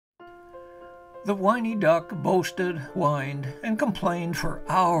The Whiny Duck boasted, whined, and complained for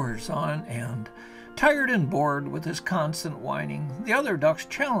hours on end. Tired and bored with his constant whining, the other ducks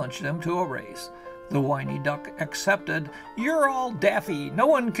challenged him to a race. The Whiny Duck accepted. "You're all daffy. No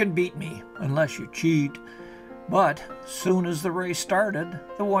one can beat me, unless you cheat." But soon as the race started,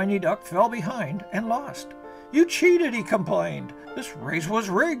 the Whiny Duck fell behind and lost. "You cheated," he complained. "This race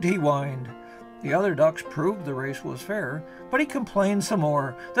was rigged," he whined. The other ducks proved the race was fair, but he complained some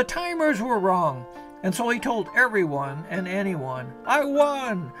more. The timers were wrong, and so he told everyone and anyone, "I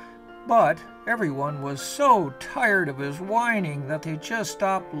won!" But everyone was so tired of his whining that they just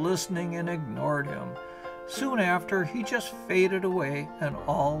stopped listening and ignored him. Soon after, he just faded away and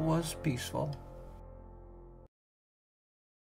all was peaceful.